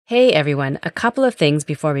Hey everyone, a couple of things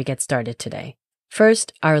before we get started today.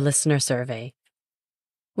 First, our listener survey.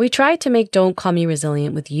 We try to make Don't Call Me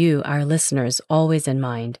Resilient with you, our listeners, always in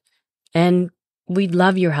mind, and we'd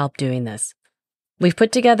love your help doing this. We've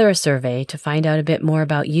put together a survey to find out a bit more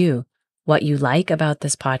about you, what you like about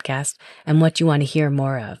this podcast, and what you want to hear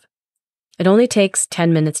more of. It only takes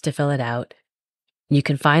 10 minutes to fill it out. You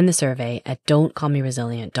can find the survey at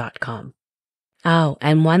don'tcallmeresilient.com. Oh,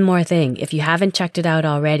 and one more thing. If you haven't checked it out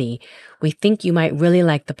already, we think you might really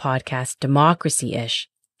like the podcast Democracy-ish.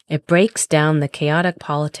 It breaks down the chaotic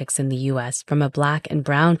politics in the U.S. from a Black and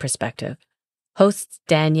Brown perspective. Hosts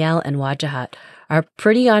Danielle and Wajahat are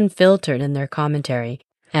pretty unfiltered in their commentary,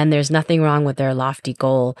 and there's nothing wrong with their lofty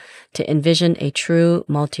goal to envision a true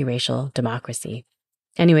multiracial democracy.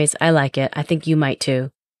 Anyways, I like it. I think you might too.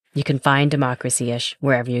 You can find Democracy-ish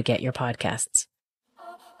wherever you get your podcasts.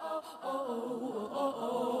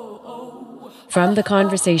 From The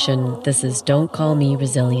Conversation, this is Don't Call Me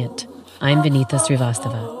Resilient. I'm Vinitha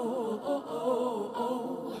Srivastava.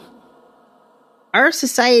 Our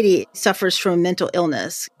society suffers from a mental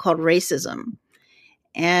illness called racism.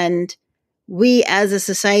 And we as a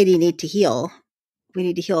society need to heal. We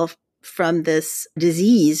need to heal from this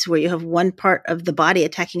disease where you have one part of the body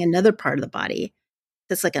attacking another part of the body.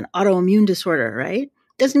 That's like an autoimmune disorder, right?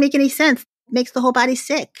 Doesn't make any sense. It makes the whole body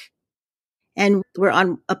sick. And we're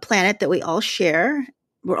on a planet that we all share.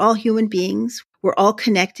 We're all human beings. We're all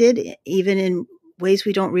connected, even in ways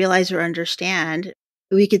we don't realize or understand.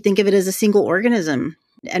 We could think of it as a single organism,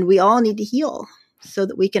 and we all need to heal so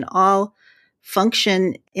that we can all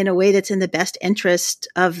function in a way that's in the best interest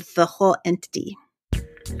of the whole entity.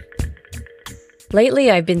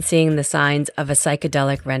 Lately, I've been seeing the signs of a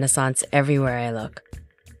psychedelic renaissance everywhere I look.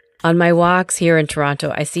 On my walks here in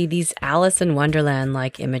Toronto, I see these Alice in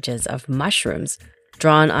Wonderland-like images of mushrooms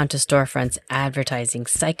drawn onto storefronts advertising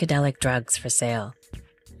psychedelic drugs for sale.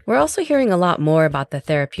 We're also hearing a lot more about the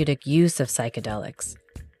therapeutic use of psychedelics.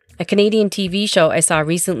 A Canadian TV show I saw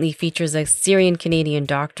recently features a Syrian-Canadian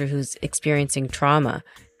doctor who's experiencing trauma,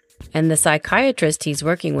 and the psychiatrist he's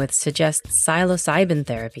working with suggests psilocybin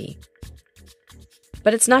therapy.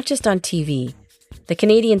 But it's not just on TV. The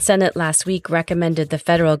Canadian Senate last week recommended the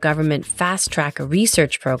federal government fast-track a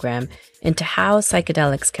research program into how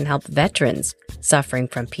psychedelics can help veterans suffering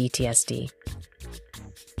from PTSD.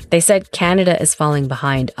 They said Canada is falling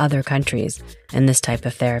behind other countries in this type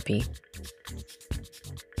of therapy.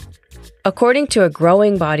 According to a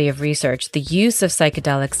growing body of research, the use of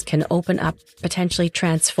psychedelics can open up potentially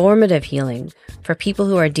transformative healing for people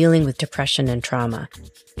who are dealing with depression and trauma,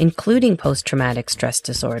 including post-traumatic stress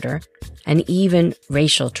disorder and even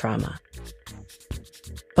racial trauma.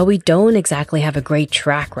 But we don't exactly have a great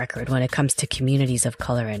track record when it comes to communities of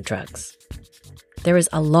color and drugs. There is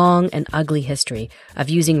a long and ugly history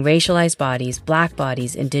of using racialized bodies, Black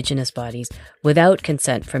bodies, Indigenous bodies, without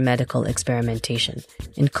consent for medical experimentation,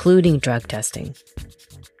 including drug testing.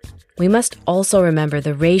 We must also remember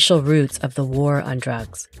the racial roots of the war on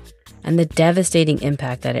drugs and the devastating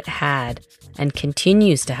impact that it had and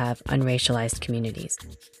continues to have on racialized communities.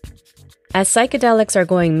 As psychedelics are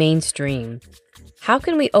going mainstream, how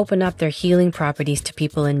can we open up their healing properties to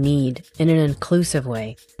people in need in an inclusive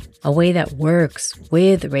way, a way that works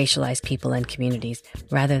with racialized people and communities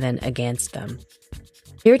rather than against them?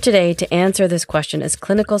 Here today to answer this question is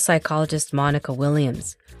clinical psychologist Monnica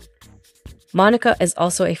Williams. Monnica is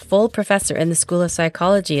also a full professor in the School of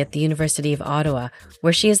Psychology at the University of Ottawa,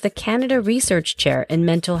 where she is the Canada Research Chair in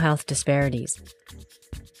Mental Health Disparities.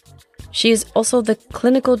 She is also the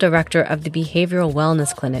clinical director of the Behavioral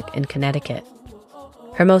Wellness Clinic in Connecticut.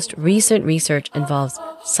 Her most recent research involves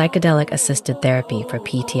psychedelic-assisted therapy for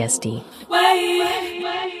PTSD.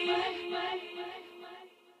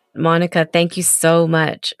 Monnica, thank you so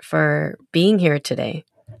much for being here today.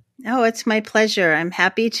 Oh, it's my pleasure. I'm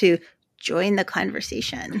happy to join the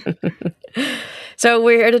conversation. So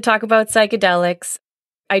we're here to talk about psychedelics.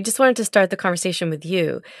 I just wanted to start the conversation with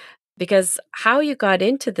you because how you got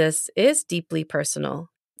into this is deeply personal.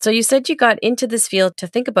 So you said you got into this field to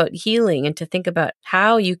think about healing and to think about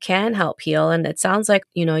how you can help heal. And it sounds like,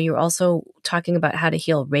 you're also talking about how to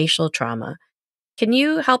heal racial trauma. Can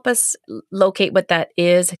you help us locate what that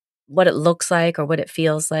is, what it looks like, or what it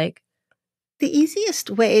feels like? The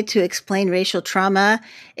easiest way to explain racial trauma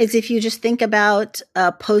is if you just think about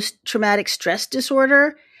a post-traumatic stress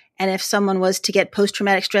disorder. And if someone was to get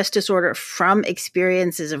post-traumatic stress disorder from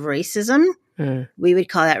experiences of racism, we would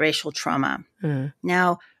call that racial trauma.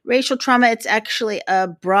 Now, racial trauma, it's actually a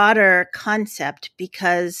broader concept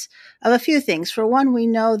because of a few things. For one, we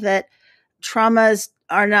know that traumas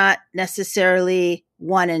are not necessarily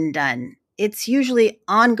one and done. it's usually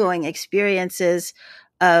ongoing experiences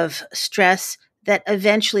of stress that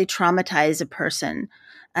eventually traumatize a person.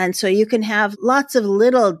 And so you can have lots of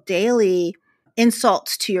little daily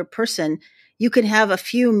insults to your person. You can have a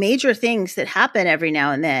few major things that happen every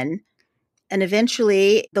now and then. And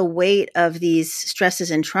eventually, the weight of these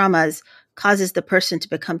stresses and traumas causes the person to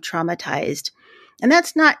become traumatized. And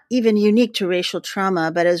that's not even unique to racial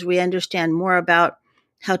trauma, but as we understand more about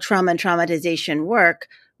how trauma and traumatization work,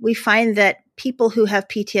 we find that people who have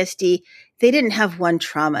PTSD, they didn't have one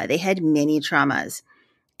trauma, they had many traumas.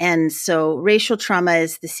 And so racial trauma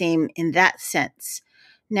is the same in that sense.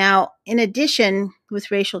 Now, in addition,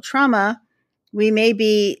 with racial trauma, we may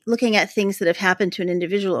be looking at things that have happened to an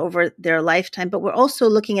individual over their lifetime, but we're also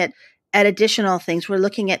looking at additional things. We're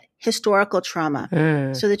looking at historical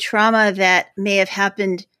trauma. So the trauma that may have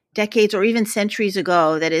happened decades or even centuries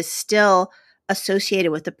ago that is still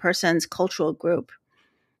associated with the person's cultural group.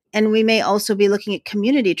 And we may also be looking at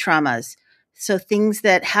community traumas. So things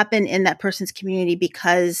that happen in that person's community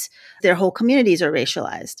because their whole communities are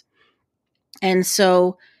racialized. And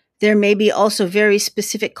so there may be also very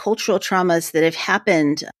specific cultural traumas that have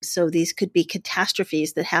happened. So these could be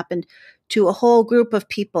catastrophes that happened to a whole group of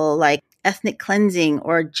people, like ethnic cleansing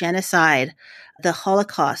or genocide, the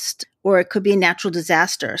Holocaust, or it could be a natural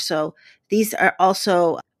disaster. So these are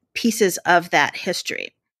also pieces of that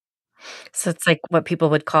history. So it's like what people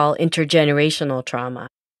would call intergenerational trauma.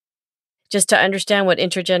 Just to understand what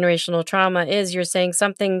intergenerational trauma is, you're saying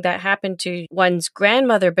something that happened to one's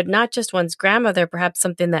grandmother, but not just one's grandmother, perhaps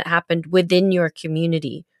something that happened within your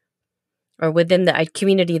community or within the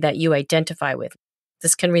community that you identify with.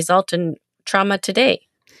 This can result in trauma today.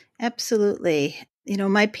 Absolutely.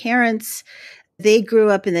 My parents, they grew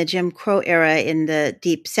up in the Jim Crow era in the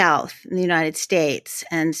Deep South in the United States.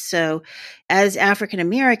 And so as African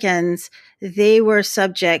Americans, they were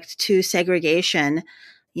subject to segregation.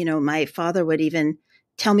 My father would even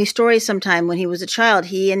tell me stories sometime when he was a child.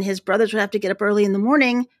 He and his brothers would have to get up early in the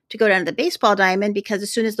morning to go down to the baseball diamond because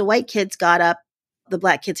as soon as the white kids got up, the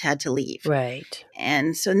black kids had to leave. Right.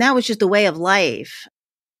 And so that was just the way of life.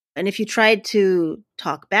 And if you tried to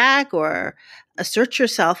talk back or assert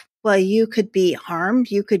yourself, well, you could be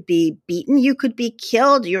harmed, you could be beaten, you could be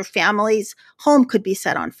killed, your family's home could be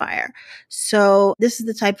set on fire. So this is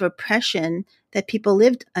the type of oppression that people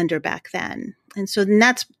lived under back then. And so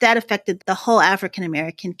that affected the whole African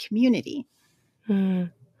American community.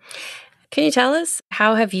 Mm. Can you tell us,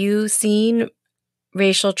 how have you seen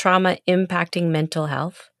racial trauma impacting mental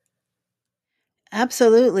health?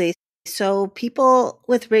 Absolutely. So people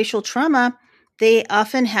with racial trauma, they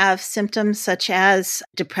often have symptoms such as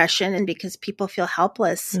depression, and because people feel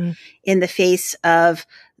helpless in the face of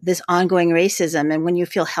this ongoing racism. And when you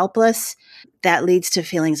feel helpless, that leads to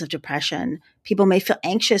feelings of depression. People may feel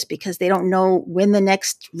anxious because they don't know when the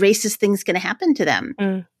next racist thing's going to happen to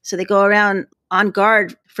them. So they go around on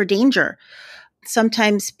guard for danger.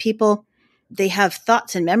 Sometimes people, they have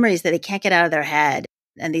thoughts and memories that they can't get out of their head.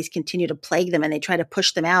 And these continue to plague them and they try to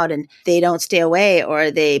push them out and they don't stay away,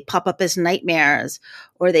 or they pop up as nightmares,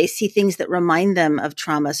 or they see things that remind them of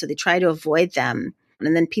trauma. So they try to avoid them.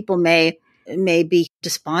 And then people may be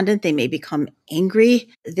despondent. They may become angry.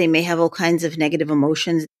 They may have all kinds of negative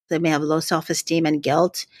emotions. They may have low self-esteem and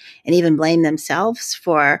guilt and even blame themselves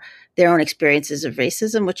for their own experiences of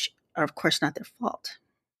racism, which are of course not their fault.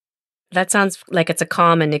 That sounds like it's a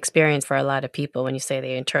common experience for a lot of people when you say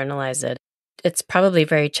they internalize it. It's probably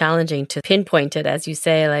very challenging to pinpoint it, as you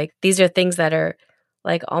say. Like, these are things that are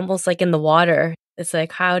like almost like in the water. It's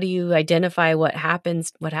like, how do you identify what happened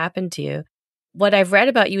to you? What I've read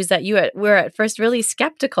about you is that you were at first really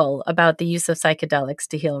skeptical about the use of psychedelics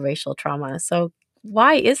to heal racial trauma. So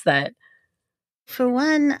why is that? For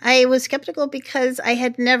one, I was skeptical because I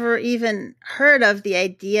had never even heard of the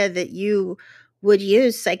idea that you would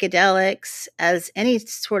use psychedelics as any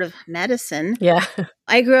sort of medicine. Yeah.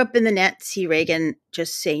 I grew up in the Nancy Reagan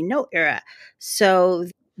just say no era. So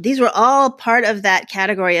these were all part of that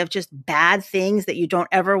category of just bad things that you don't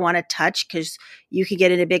ever want to touch because you could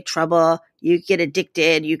get into big trouble. You could get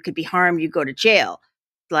addicted. You could be harmed. You go to jail.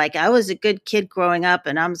 Like, I was a good kid growing up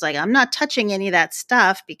and I was like, I'm not touching any of that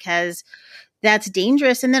stuff because that's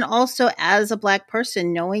dangerous. And then also as a Black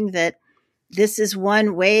person, knowing that this is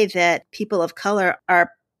one way that people of color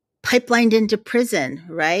are pipelined into prison,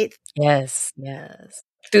 right? Yes.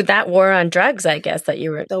 Through that war on drugs, I guess, that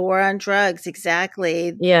you were. The war on drugs,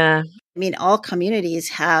 exactly. Yeah. I mean, all communities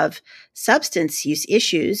have substance use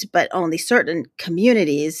issues, but only certain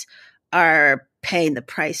communities are paying the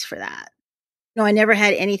price for that. No, I never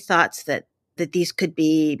had any thoughts that these could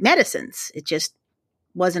be medicines. It just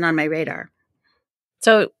wasn't on my radar.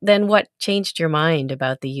 So then what changed your mind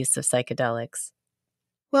about the use of psychedelics?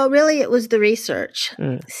 Well, really, it was the research.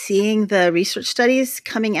 Mm. Seeing the research studies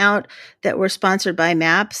coming out that were sponsored by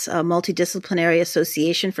MAPS, a Multidisciplinary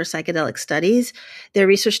Association for Psychedelic Studies, their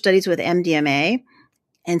research studies with MDMA,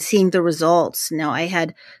 and seeing the results. Now, I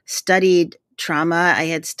had studied trauma. I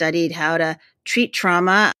had studied how to treat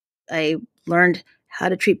trauma. I learned how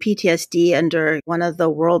to treat PTSD under one of the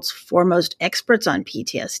world's foremost experts on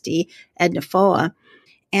PTSD, Ed Nafoa.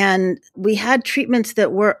 And we had treatments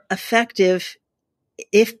that were effective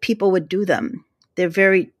if people would do them. They're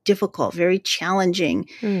very difficult, very challenging.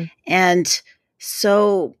 Mm. And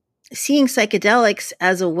so seeing psychedelics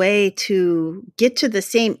as a way to get to the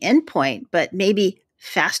same endpoint, but maybe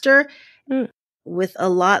faster with a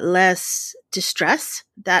lot less distress,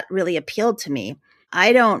 that really appealed to me.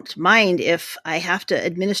 I don't mind if I have to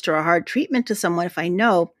administer a hard treatment to someone if I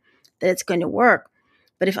know that it's going to work.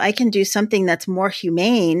 But if I can do something that's more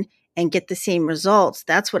humane and get the same results,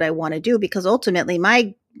 that's what I want to do, because ultimately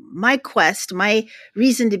my quest, my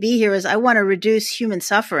reason to be here is I want to reduce human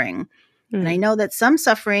suffering. And I know that some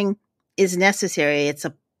suffering is necessary. It's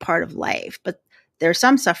a part of life, but there's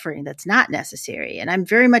some suffering that's not necessary. And I'm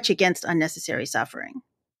very much against unnecessary suffering.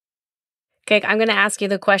 Okay, I'm going to ask you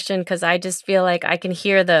the question because I just feel like I can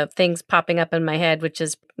hear the things popping up in my head, which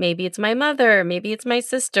is maybe it's my mother, maybe it's my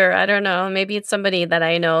sister, I don't know, maybe it's somebody that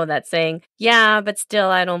I know that's saying, yeah, but still,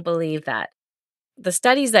 I don't believe that. The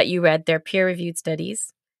studies that you read, they're peer-reviewed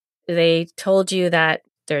studies. They told you that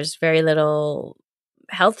there's very little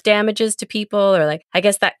health damages to people, or like, I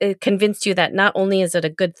guess that it convinced you that not only is it a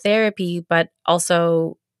good therapy, but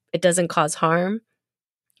also it doesn't cause harm.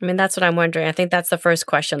 I mean, that's what I'm wondering. I think that's the first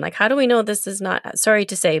question. Like, how do we know this is not, sorry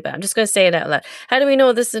to say, but I'm just going to say it out loud. How do we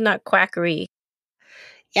know this is not quackery?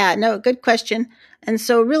 Yeah, no, good question. And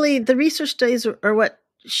so really the research studies are what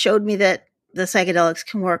showed me that the psychedelics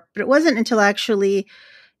can work. But it wasn't until actually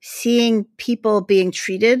seeing people being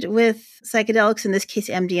treated with psychedelics, in this case,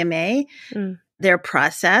 MDMA, their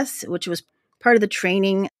process, which was part of the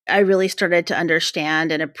training, I really started to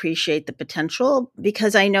understand and appreciate the potential,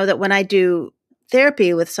 because I know that when I do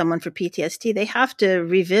therapy with someone for PTSD, they have to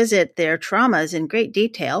revisit their traumas in great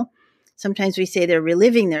detail. Sometimes we say they're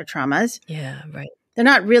reliving their traumas. Yeah, right. They're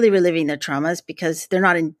not really reliving their traumas because they're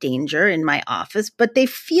not in danger in my office, but they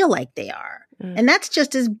feel like they are. And that's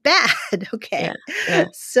just as bad. Okay. Yeah.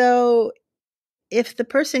 So if the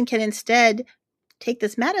person can instead take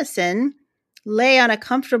this medicine, lay on a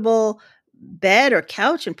comfortable bed or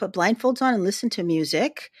couch and put blindfolds on and listen to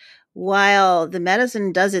music while the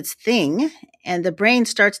medicine does its thing and the brain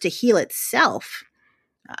starts to heal itself,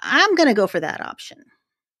 I'm going to go for that option.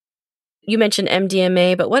 You mentioned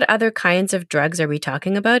MDMA, but what other kinds of drugs are we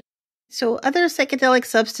talking about? So other psychedelic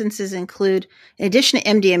substances include, in addition to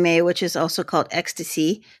MDMA, which is also called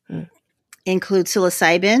ecstasy, include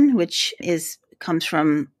psilocybin, which comes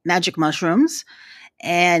from magic mushrooms,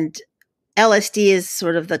 and LSD is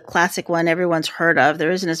sort of the classic one everyone's heard of.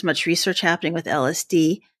 There isn't as much research happening with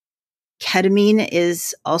LSD. Ketamine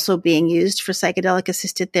is also being used for psychedelic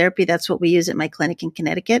assisted therapy. That's what we use at my clinic in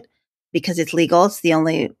Connecticut because it's legal. It's the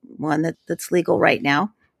only one that's legal right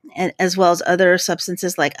now. And as well as other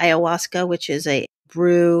substances like ayahuasca, which is a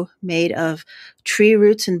brew made of tree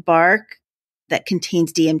roots and bark that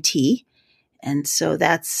contains DMT. And so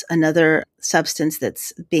that's another substance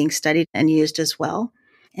that's being studied and used as well.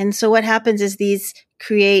 And so what happens is these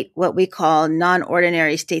create what we call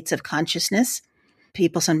non-ordinary states of consciousness.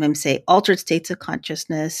 People sometimes say altered states of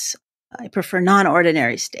consciousness. I prefer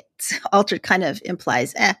non-ordinary states. Altered kind of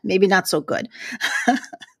implies, maybe not so good.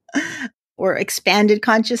 Or expanded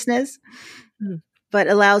consciousness, but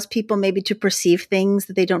allows people maybe to perceive things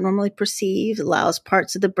that they don't normally perceive, allows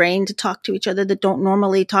parts of the brain to talk to each other that don't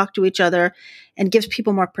normally talk to each other, and gives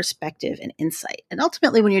people more perspective and insight. And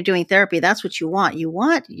ultimately, when you're doing therapy, that's what you want. You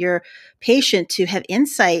want your patient to have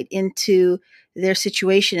insight into their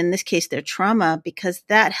situation, in this case, their trauma, because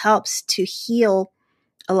that helps to heal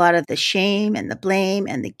a lot of the shame and the blame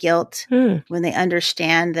and the guilt when they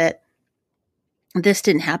understand that this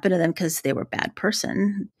didn't happen to them because they were a bad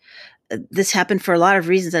person. This happened for a lot of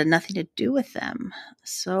reasons that had nothing to do with them.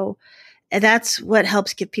 So that's what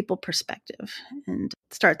helps give people perspective and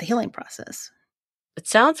start the healing process. It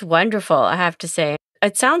sounds wonderful, I have to say.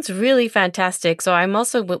 It sounds really fantastic. So I'm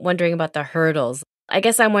also wondering about the hurdles. I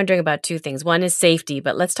guess I'm wondering about two things. One is safety,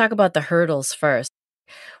 but let's talk about the hurdles first.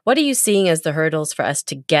 What are you seeing as the hurdles for us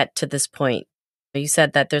to get to this point? You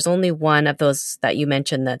said that there's only one of those that you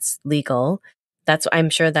mentioned that's legal. I'm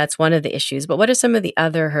sure that's one of the issues. But what are some of the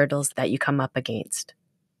other hurdles that you come up against?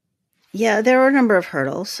 Yeah, there are a number of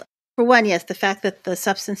hurdles. For one, yes, the fact that the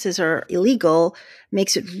substances are illegal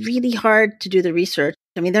makes it really hard to do the research.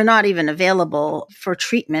 I mean, they're not even available for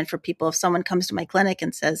treatment for people. If someone comes to my clinic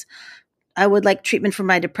and says, I would like treatment for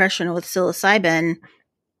my depression with psilocybin,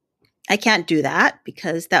 I can't do that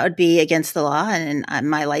because that would be against the law and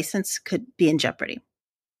my license could be in jeopardy.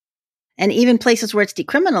 And even places where it's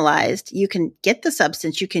decriminalized, you can get the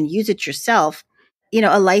substance, you can use it yourself.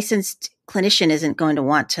 A licensed clinician isn't going to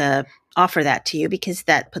want to offer that to you because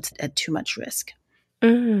that puts it at too much risk.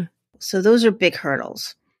 Mm. So those are big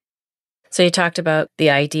hurdles. So you talked about the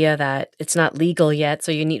idea that it's not legal yet,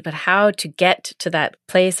 so but how to get to that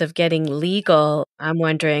place of getting legal, I'm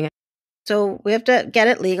wondering. So we have to get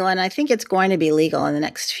it legal, and I think it's going to be legal in the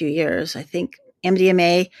next few years. I think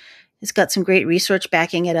MDMA has got some great research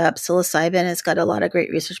backing it up. Psilocybin has got a lot of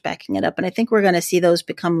great research backing it up, and I think we're going to see those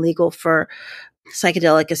become legal for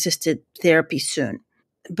psychedelic-assisted therapy soon.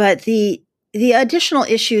 But the additional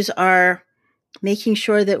issues are making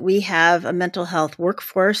sure that we have a mental health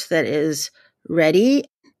workforce that is ready,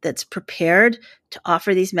 that's prepared to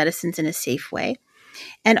offer these medicines in a safe way.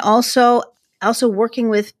 And also working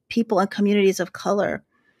with people and communities of color,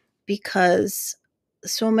 because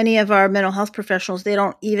so many of our mental health professionals, they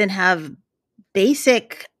don't even have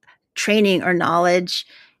basic training or knowledge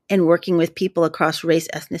in working with people across race,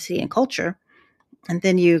 ethnicity, and culture. And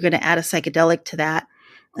then you're going to add a psychedelic to that.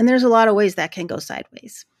 And there's a lot of ways that can go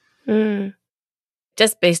sideways. Mm.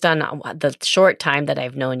 Just based on the short time that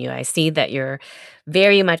I've known you, I see that you're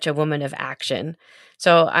very much a woman of action.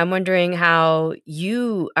 So I'm wondering how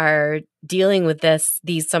you are dealing with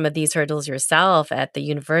some of these hurdles yourself at the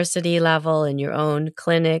university level in your own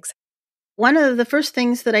clinics. One of the first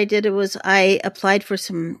things that I did was I applied for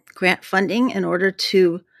some grant funding in order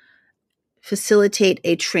to facilitate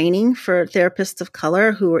a training for therapists of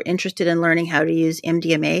color who were interested in learning how to use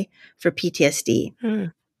MDMA for PTSD.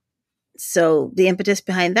 Mm. So the impetus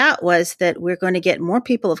behind that was that we're going to get more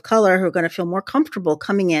people of color who are going to feel more comfortable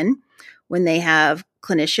coming in when they have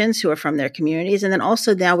clinicians who are from their communities. And then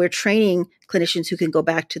also now we're training clinicians who can go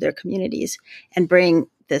back to their communities and bring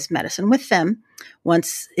this medicine with them.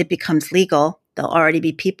 Once it becomes legal, there'll already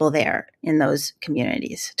be people there in those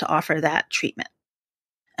communities to offer that treatment.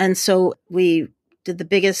 And so we did the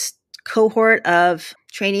biggest cohort of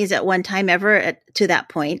trainees at one time ever to that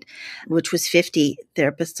point, which was 50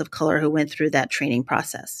 therapists of color who went through that training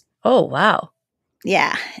process. Oh, wow.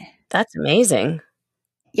 Yeah. That's amazing.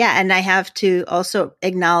 Yeah. And I have to also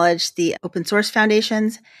acknowledge the open source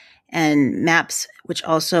foundations and MAPS, which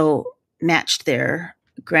also matched their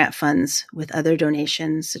grant funds with other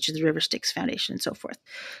donations, such as the River Styx Foundation and so forth.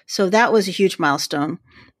 So that was a huge milestone,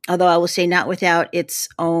 although I will say not without its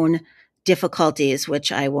own difficulties,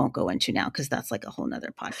 which I won't go into now because that's like a whole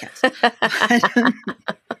nother podcast.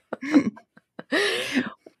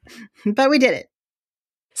 But we did it.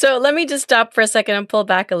 So let me just stop for a second and pull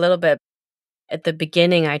back a little bit. At the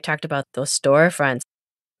beginning, I talked about those storefronts,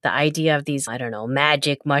 the idea of these,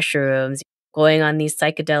 magic mushrooms, going on these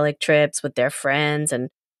psychedelic trips with their friends and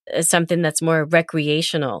something that's more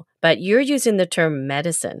recreational. But you're using the term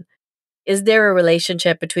medicine. Is there a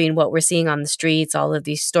relationship between what we're seeing on the streets, all of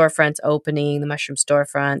these storefronts opening, the mushroom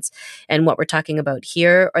storefronts, and what we're talking about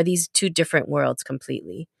here? Are these two different worlds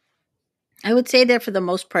completely? I would say they're, for the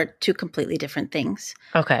most part, two completely different things.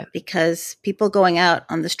 Okay. Because people going out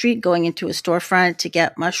on the street, going into a storefront to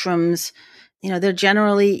get mushrooms, they're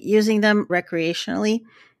generally using them recreationally.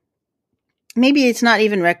 Maybe it's not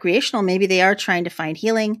even recreational. Maybe they are trying to find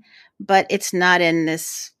healing, but it's not in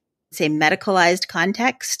this, say, medicalized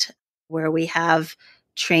context where we have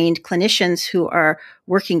trained clinicians who are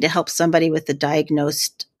working to help somebody with a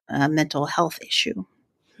diagnosed mental health issue.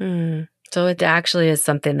 So it actually is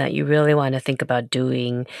something that you really want to think about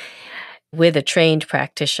doing with a trained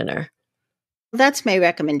practitioner. That's my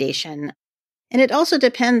recommendation. And it also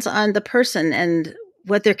depends on the person and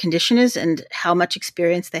what their condition is and how much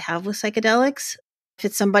experience they have with psychedelics. If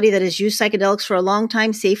it's somebody that has used psychedelics for a long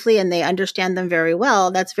time safely and they understand them very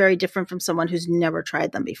well, that's very different from someone who's never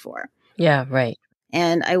tried them before. Yeah, right.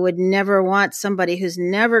 And I would never want somebody who's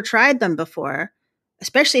never tried them before,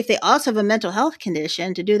 especially if they also have a mental health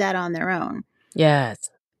condition, to do that on their own. Yes.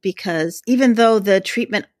 Because even though the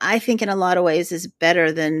treatment, I think in a lot of ways, is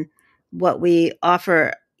better than what we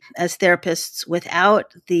offer as therapists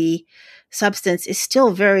without the substance, is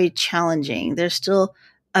still very challenging. There's still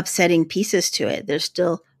upsetting pieces to it. There's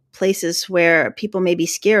still places where people may be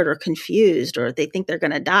scared or confused or they think they're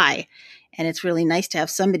going to die. And it's really nice to have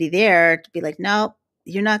somebody there to be like, no,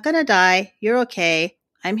 you're not going to die. You're okay.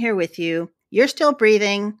 I'm here with you. You're still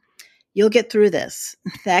breathing. You'll get through this.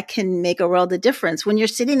 That can make a world of difference. When you're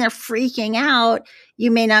sitting there freaking out, you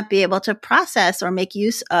may not be able to process or make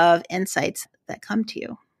use of insights that come to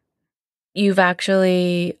you. You've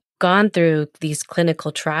actually gone through these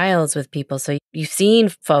clinical trials with people, so you've seen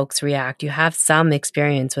folks react. You have some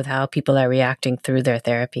experience with how people are reacting through their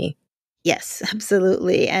therapy. Yes,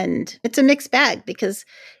 absolutely. And it's a mixed bag because,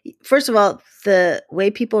 first of all, the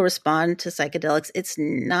way people respond to psychedelics, it's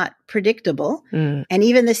not predictable. Mm. And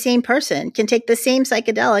even the same person can take the same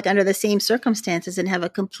psychedelic under the same circumstances and have a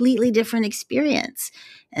completely different experience.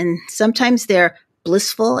 And sometimes they're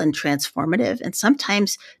blissful and transformative, and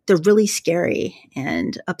sometimes they're really scary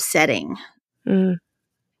and upsetting. Mm.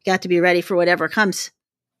 Got to be ready for whatever comes.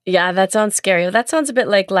 Yeah, that sounds scary. That sounds a bit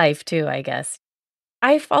like life too, I guess.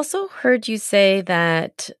 I've also heard you say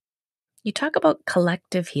that you talk about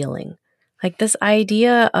collective healing, like this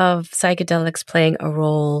idea of psychedelics playing a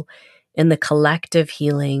role in the collective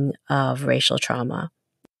healing of racial trauma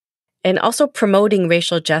and also promoting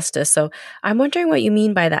racial justice. So I'm wondering what you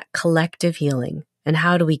mean by that collective healing and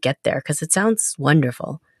how do we get there? Because it sounds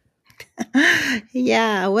wonderful.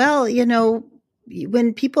 Yeah, well,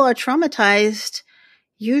 when people are traumatized,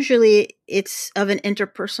 usually it's of an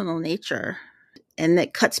interpersonal nature and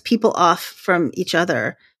that cuts people off from each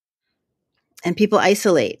other and people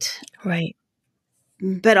isolate. Right.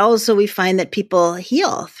 But also, we find that people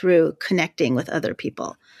heal through connecting with other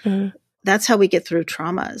people. Mm. That's how we get through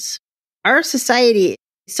traumas. Our society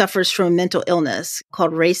suffers from mental illness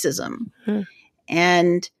called racism. Mm.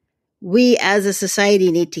 And we as a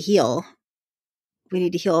society need to heal. We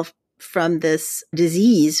need to heal from this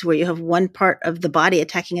disease where you have one part of the body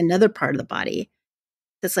attacking another part of the body.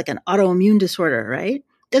 That's like an autoimmune disorder, right?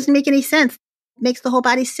 Doesn't make any sense. It makes the whole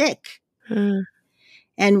body sick. Mm.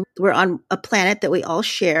 And we're on a planet that we all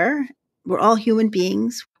share. We're all human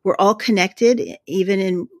beings. We're all connected, even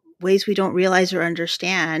in ways we don't realize or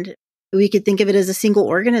understand. We could think of it as a single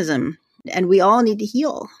organism, and we all need to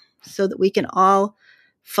heal so that we can all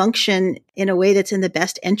function in a way that's in the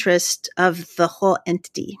best interest of the whole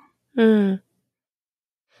entity. Mm.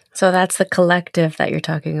 So that's the collective that you're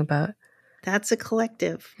talking about. That's a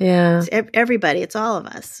collective. Yeah. It's everybody. It's all of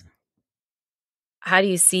us. How do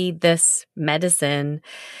you see this medicine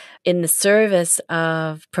in the service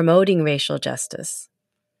of promoting racial justice?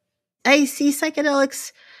 I see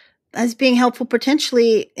psychedelics as being helpful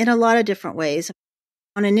potentially in a lot of different ways.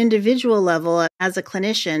 On an individual level, as a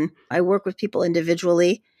clinician, I work with people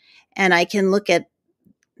individually, and I can look at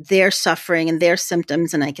their suffering and their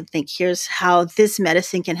symptoms, and I can think, here's how this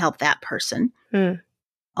medicine can help that person. Mm.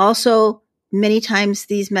 Also, many times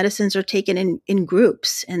these medicines are taken in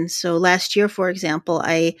groups. And so last year, for example,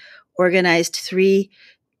 I organized 3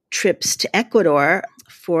 trips to Ecuador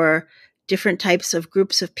for different types of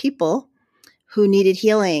groups of people who needed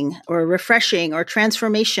healing or refreshing or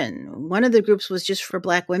transformation. One of the groups was just for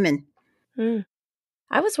Black women. Mm.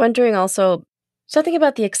 I was wondering also something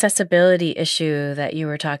about the accessibility issue that you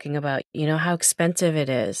were talking about, how expensive it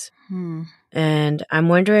is. And I'm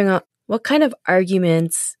wondering what kind of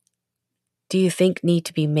arguments do you think need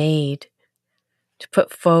to be made to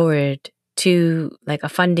put forward to like a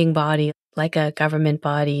funding body, like a government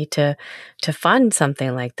body to fund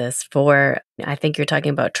something like this for, I think you're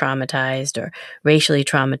talking about traumatized or racially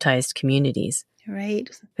traumatized communities. Right.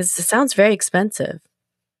 Because it sounds very expensive.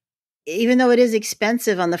 Even though it is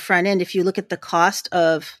expensive on the front end, if you look at the cost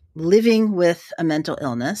of living with a mental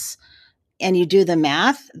illness and you do the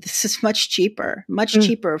math, this is much cheaper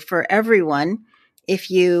for everyone. If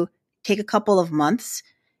you take a couple of months,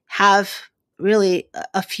 have really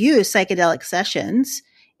a few psychedelic sessions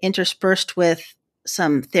interspersed with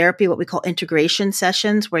some therapy, what we call integration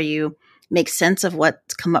sessions, where you make sense of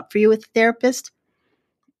what's come up for you with the therapist.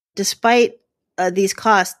 Despite these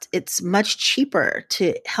costs, it's much cheaper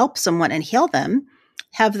to help someone and heal them,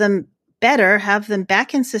 have them better, have them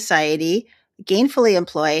back in society, gainfully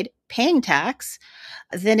employed, paying tax,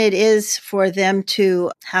 than it is for them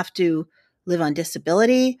to have to live on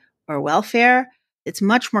disability or welfare. It's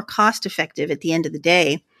much more cost effective at the end of the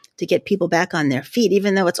day to get people back on their feet,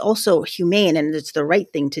 even though it's also humane and it's the right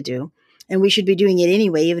thing to do. And we should be doing it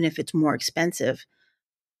anyway, even if it's more expensive.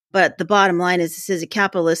 But the bottom line is this is a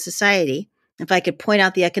capitalist society. If I could point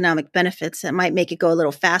out the economic benefits, that might make it go a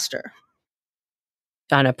little faster.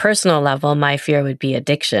 On a personal level, my fear would be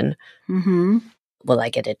addiction. Mm-hmm. Will I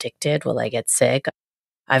get addicted? Will I get sick?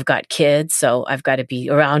 I've got kids, so I've got to be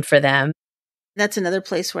around for them. That's another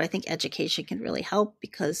place where I think education can really help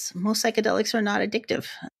because most psychedelics are not addictive.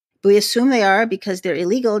 We assume they are because they're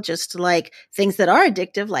illegal, just like things that are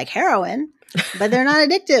addictive, like heroin, but they're not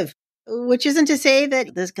addictive. Which isn't to say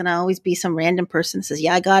that there's going to always be some random person that says,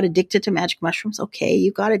 yeah, I got addicted to magic mushrooms. Okay,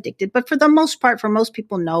 you got addicted. But for the most part, for most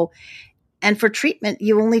people, no, And for treatment,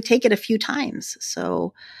 you only take it a few times.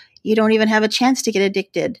 So you don't even have a chance to get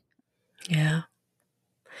addicted. Yeah.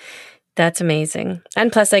 That's amazing.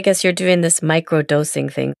 And plus, I guess you're doing this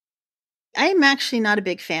microdosing thing. I'm actually not a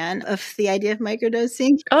big fan of the idea of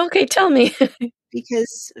microdosing. Okay, tell me.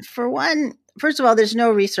 Because for one, first of all, there's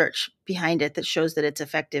no research behind it that shows that it's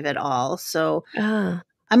effective at all. So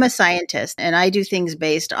I'm a scientist and I do things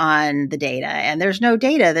based on the data, and there's no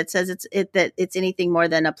data that says that it's anything more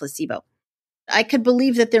than a placebo. I could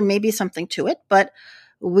believe that there may be something to it, but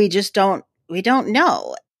we don't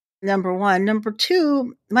know. Number one. Number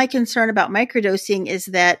two, my concern about microdosing is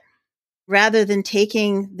that rather than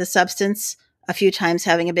taking the substance a few times,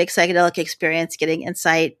 having a big psychedelic experience, getting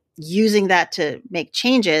insight, using that to make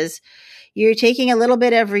changes, you're taking a little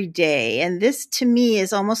bit every day. And this to me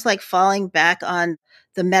is almost like falling back on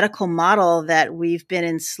the medical model that we've been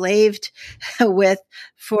enslaved with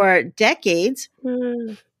for decades,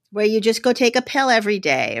 where you just go take a pill every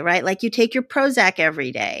day, right? Like you take your Prozac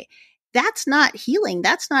every day. That's not healing.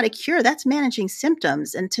 That's not a cure. That's managing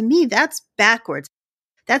symptoms. And to me, that's backwards.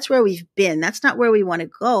 That's where we've been. That's not where we want to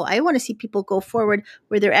go. I want to see people go forward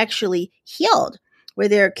where they're actually healed, where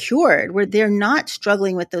they're cured, where they're not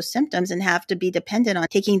struggling with those symptoms and have to be dependent on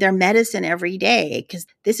taking their medicine every day. Because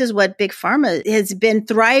this is what Big Pharma has been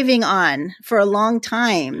thriving on for a long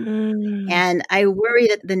time. And I worry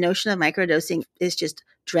that the notion of microdosing is just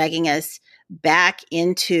dragging us back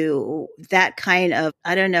into that kind of,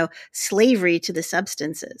 slavery to the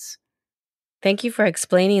substances. Thank you for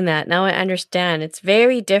explaining that. Now I understand. It's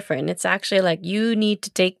very different. It's actually like you need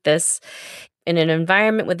to take this in an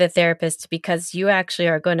environment with a therapist because you actually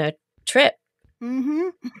are going to trip. Mm-hmm.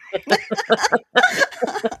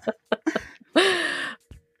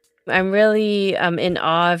 I'm really in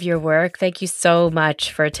awe of your work. Thank you so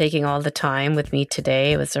much for taking all the time with me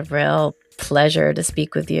today. It was a real pleasure to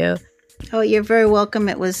speak with you. Oh, you're very welcome.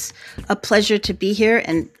 It was a pleasure to be here,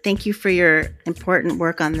 and thank you for your important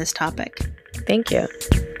work on this topic. Thank you.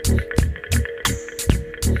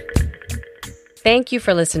 Thank you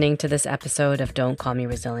for listening to this episode of Don't Call Me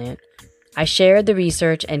Resilient. I shared the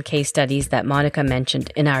research and case studies that Monnica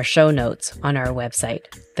mentioned in our show notes on our website,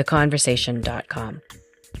 theconversation.com.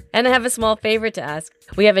 And I have a small favor to ask.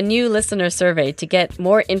 We have a new listener survey to get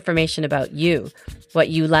more information about you, what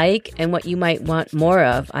you like, and what you might want more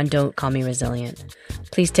of on Don't Call Me Resilient.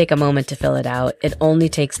 Please take a moment to fill it out. It only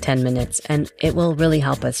takes 10 minutes, and it will really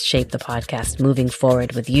help us shape the podcast moving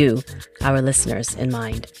forward with you, our listeners, in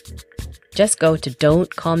mind. Just go to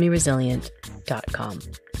don'tcallmeresilient.com.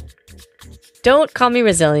 Don't Call Me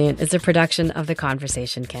Resilient is a production of The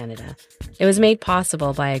Conversation Canada. It was made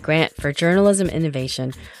possible by a grant for journalism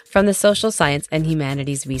innovation from the Social Science and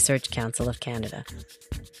Humanities Research Council of Canada.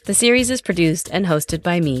 The series is produced and hosted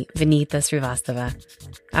by me, Vinitha Srivastava.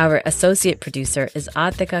 Our associate producer is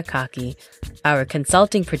Atika Kaki. Our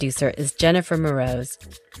consulting producer is Jennifer Moroz.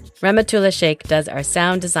 Ramatullah Sheikh does our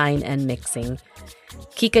sound design and mixing.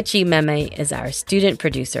 Kikachi Meme is our student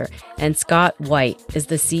producer, and Scott White is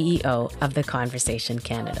the CEO of The Conversation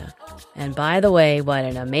Canada. And by the way, what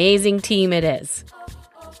an amazing team it is.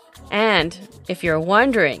 And if you're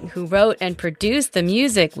wondering who wrote and produced the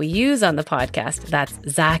music we use on the podcast, that's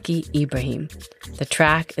Zaki Ibrahim. The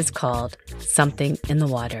track is called Something in the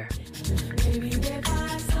Water.